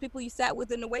dealing with those people you sat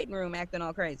with in the waiting room acting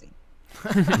all crazy.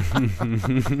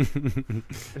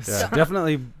 Yeah,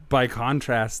 definitely. By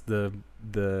contrast, the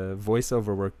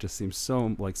voiceover work just seems so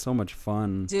much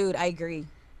fun. Dude, I agree.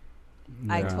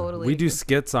 I totally We do agree.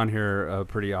 skits on here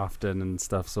pretty often and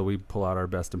stuff, so we pull out our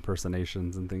best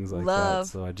impersonations and things like Love.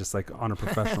 that. So I just like on a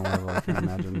professional level, I can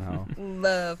imagine how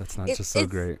Love. that's not just so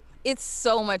great. It's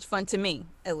so much fun to me,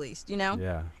 at least, Yeah.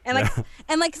 And like, Yeah.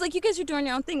 and like you guys are doing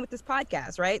your own thing with this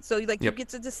podcast, right? So like you Yep. get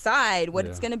to decide what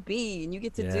it's Yeah. gonna be, and you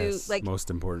get to do Yes, like, most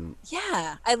important.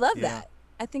 yeah, I love Yeah. that.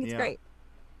 I think it's Yeah. great.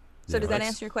 So Yeah. does that Nice.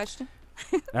 answer your question?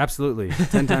 Absolutely,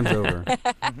 10 times over.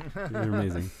 You're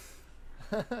amazing.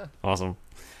 Awesome.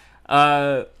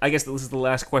 I guess this is the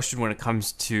last question when it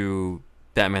comes to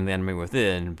Batman the Enemy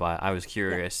Within, but I was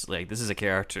curious, like, this is a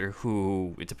character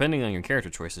who, depending on your character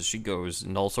choices, she goes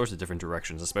in all sorts of different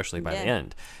directions, especially by the Yeah.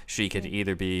 end. She could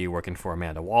either be working for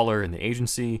Amanda Waller in the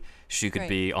agency, she could Right.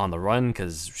 be on the run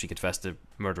because she confessed to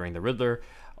murdering the Riddler,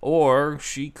 or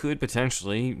she could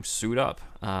potentially suit up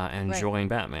and Right. join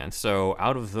Batman. So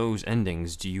out of those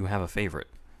endings, do you have a favorite?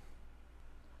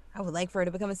 I would like for her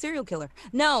to become a serial killer.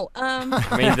 No, I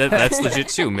mean, that's legit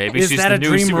too. Maybe Is she's that the a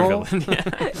new dream role? supervillain.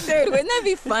 Yeah. dude, wouldn't that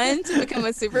be fun to become a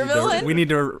supervillain? We need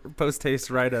to post-haste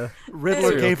write a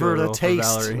Riddler serial gave her killer the role for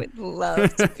taste. Valerie. Would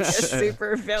love to be a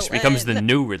supervillain. She becomes the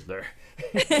new Riddler.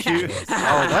 Cute.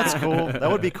 Oh, that's cool.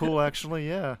 That would be cool, actually.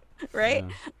 Yeah. Right?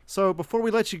 Yeah. So before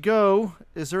we let you go,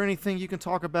 is there anything you can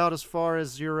talk about as far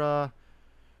as your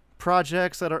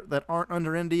projects that aren't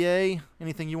under NDA?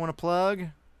 Anything you want to plug?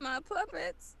 My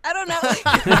puppets. I don't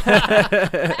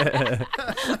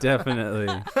know.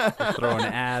 Definitely. Throw an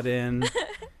ad in.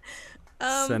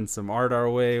 Send some art our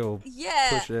way. We'll Yeah.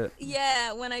 push it.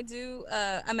 Yeah, when I do,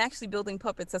 I'm actually building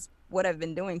puppets. That's what I've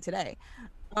been doing today.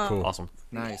 Cool. Awesome.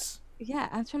 Nice. Yeah,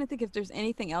 I'm trying to think if there's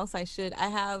anything else I should. I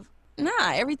have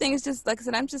everything is just like I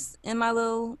said. I'm just in my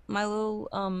little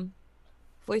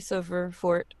voiceover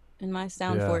fort in my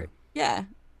sound Yeah. fort. Yeah,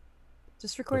 just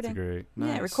That's recording. great. Yeah,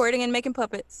 Nice. recording and making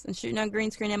puppets and shooting on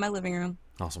green screen in my living room.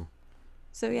 Awesome.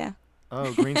 So yeah,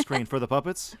 Oh, green screen for the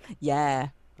puppets? yeah.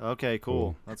 Okay,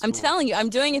 cool. That's I'm cool. telling you, I'm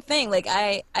doing a thing. Like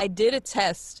I did a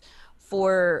test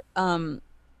for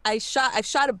I've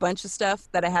shot a bunch of stuff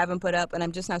that I haven't put up, and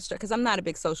I'm just not because I'm not a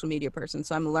big social media person,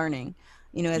 so I'm learning,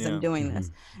 as Yeah. I'm doing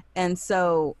this. And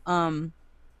so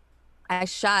I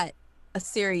shot a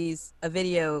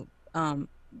video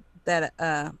that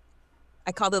I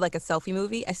called it like a selfie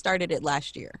movie. I started it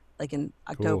last year, like in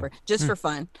October, just for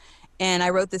fun. And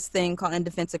I wrote this thing called In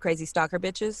Defense of Crazy Stalker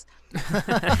Bitches.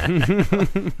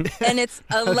 And it's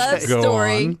a love Go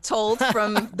story on. told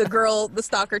from the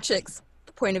stalker chick's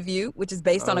point of view, which is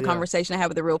based on a yeah. conversation I had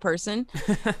with a real person.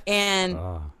 And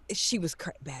she was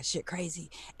bad shit crazy.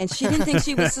 And she didn't think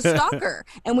she was a stalker.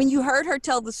 And when you heard her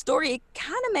tell the story, it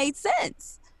kind of made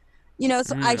sense.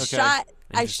 So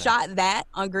I shot that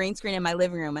on green screen in my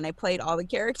living room, and I played all the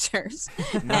characters.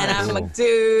 And I'm a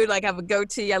dude, like I have a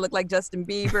goatee. I look like Justin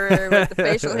Bieber with the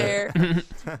facial hair.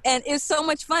 And it's so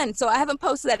much fun. So I haven't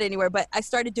posted that anywhere, but I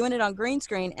started doing it on green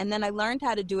screen, and then I learned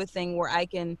how to do a thing where I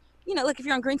can, like if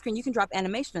you're on green screen, you can drop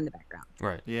animation in the background.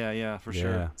 Right. Yeah, for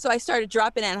sure. So I started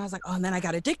dropping it, and I was like, oh, and then I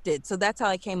got addicted. So that's how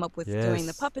I came up with doing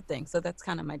the Yes. puppet thing. So that's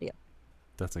kind of my deal.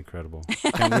 That's incredible.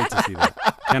 Can't wait to see that.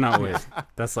 Cannot wait.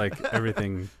 That's like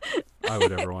everything I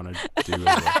would ever want to do. As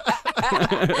well.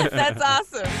 That's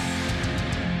awesome.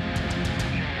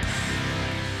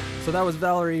 So that was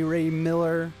Valerie Ray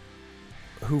Miller,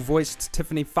 who voiced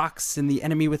Tiffany Fox in the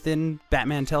Enemy Within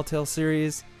Batman Telltale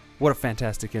series. What a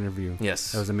fantastic interview.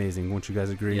 Yes. That was amazing. Won't you guys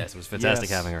agree? Yes, it was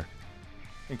fantastic Yes. having her.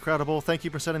 Incredible. Thank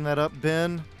you for setting that up,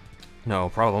 Ben. No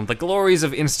problem. The glories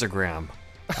of Instagram.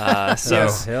 So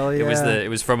Yes, hell it yeah.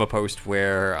 was from a post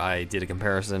where I did a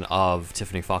comparison of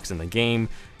Tiffany Fox in the game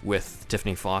with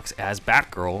Tiffany Fox as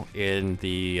Batgirl in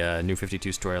the New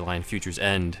 52 storyline Future's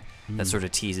End. That sort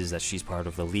of teases that she's part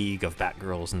of the League of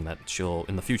Batgirls and that she'll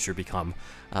in the future become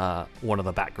one of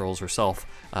the Batgirls herself.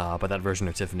 But that version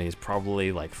of Tiffany is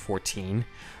probably like 14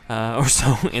 or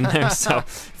so in there. So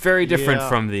very different Yeah.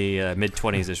 from the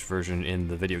mid-20s-ish version in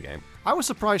the video game. I was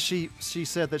surprised she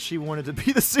said that she wanted to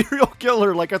be the serial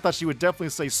killer. Like, I thought she would definitely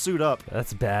say suit up.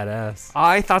 That's badass.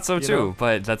 I thought so too, know?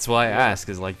 but that's why I asked,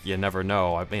 is like, you never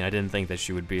know. I mean, I didn't think that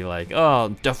she would be like,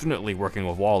 oh, definitely working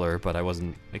with Waller, but I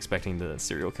wasn't expecting the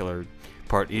serial killer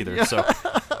part either, so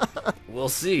we'll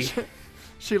see.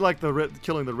 She liked the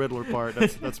killing the Riddler part.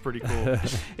 That's pretty cool.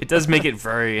 It does make it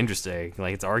very interesting.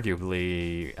 Like, it's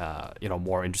arguably,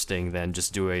 more interesting than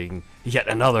just doing yet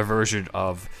another version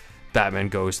of Batman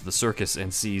goes to the circus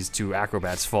and sees two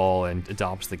acrobats fall and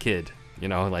adopts the kid.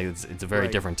 Like it's a very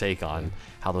Right. different take on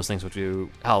how those things would do,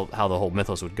 how the whole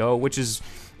mythos would go, which is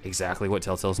exactly what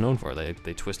Telltale's known for. They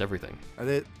twist everything.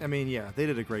 They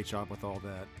did a great job with all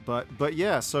that. But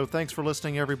yeah, so thanks for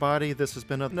listening, everybody. This has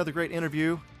been another great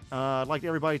interview. I'd like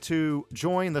everybody to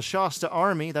join the Shasta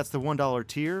Army. That's the $1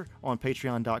 tier on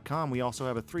Patreon.com. We also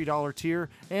have a $3 tier,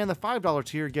 and the $5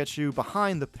 tier gets you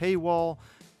behind the paywall,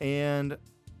 and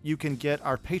you can get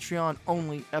our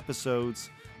Patreon-only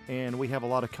episodes, and we have a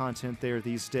lot of content there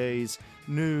these days.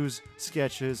 News,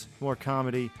 sketches, more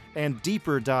comedy, and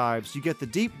deeper dives. You get the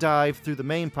deep dive through the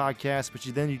main podcast, but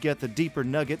then you get the deeper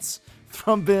nuggets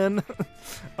from Ben.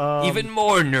 Even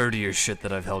more nerdier shit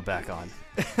that I've held back on.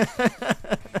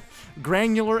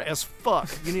 Granular as fuck.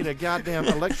 You need a goddamn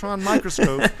electron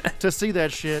microscope to see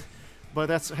that shit. But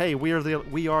we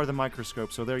are the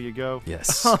microscope, so there you go.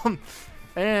 Yes.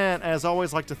 And as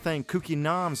always, like to thank Kooky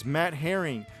Noms, Matt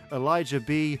Herring, Elijah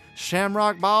B,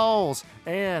 Shamrock Balls,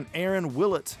 and Aaron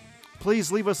Willett.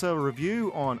 Please leave us a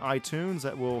review on iTunes.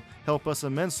 That will help us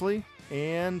immensely.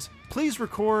 And please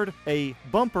record a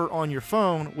bumper on your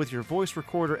phone with your voice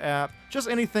recorder app. Just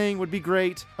anything would be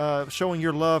great, showing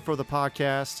your love for the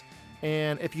podcast.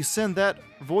 And if you send that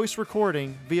voice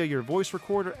recording via your voice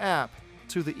recorder app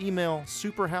to the email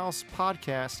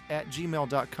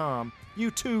superhousepodcast@gmail.com, you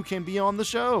too can be on the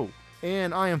show.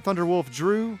 And I am Thunderwolf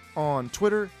Drew on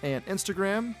Twitter and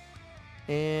Instagram.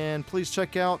 And please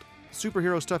check out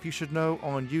Superhero Stuff You Should Know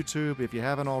on YouTube if you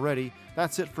haven't already.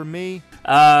 That's it from me.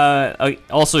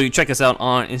 Also, you check us out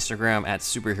on Instagram at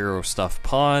Superhero Stuff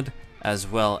Pod, as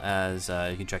well as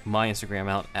you can check my Instagram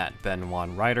out at Ben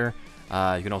Juan Ryder.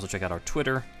 You can also check out our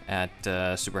Twitter at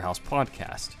Superhouse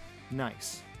Podcast.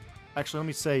 Nice. Actually, let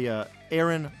me say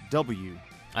Aaron W.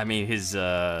 I mean, his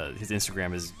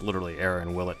Instagram is literally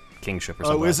Aaron Willett Kingship or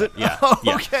something. Oh, is like it? That. Yeah. Oh,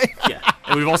 yeah. okay. Yeah.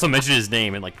 And we've also mentioned his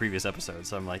name in like previous episodes,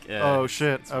 so I'm like, Oh,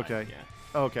 shit. it's fine. Okay.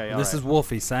 Yeah. Okay, all This right. is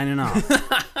Wolfie signing off.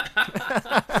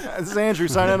 This is Andrew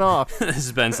signing off. This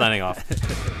is Ben signing off.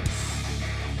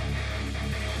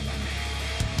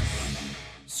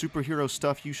 Superhero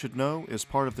Stuff You Should Know is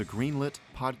part of the Greenlit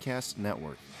Podcast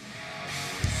Network.